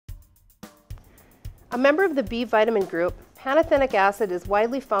A member of the B vitamin group, pantothenic acid is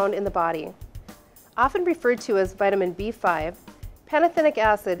widely found in the body. Often referred to as vitamin B-5, pantothenic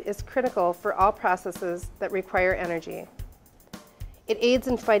acid is critical for all processes that require energy. It aids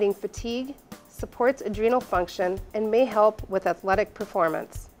in fighting fatigue, supports adrenal function, and may help with athletic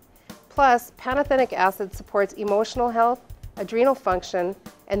performance. Plus, pantothenic acid supports emotional health, adrenal function,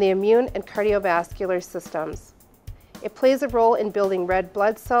 and the immune and cardiovascular systems. It plays a role in building red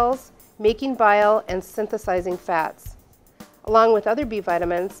blood cells, making bile, and synthesizing fats. Along with other B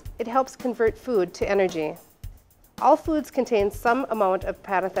vitamins, it helps convert food to energy. All foods contain some amount of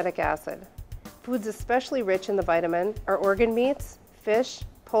pantothenic acid. Foods especially rich in the vitamin are organ meats, fish,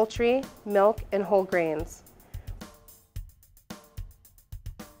 poultry, milk, and whole grains.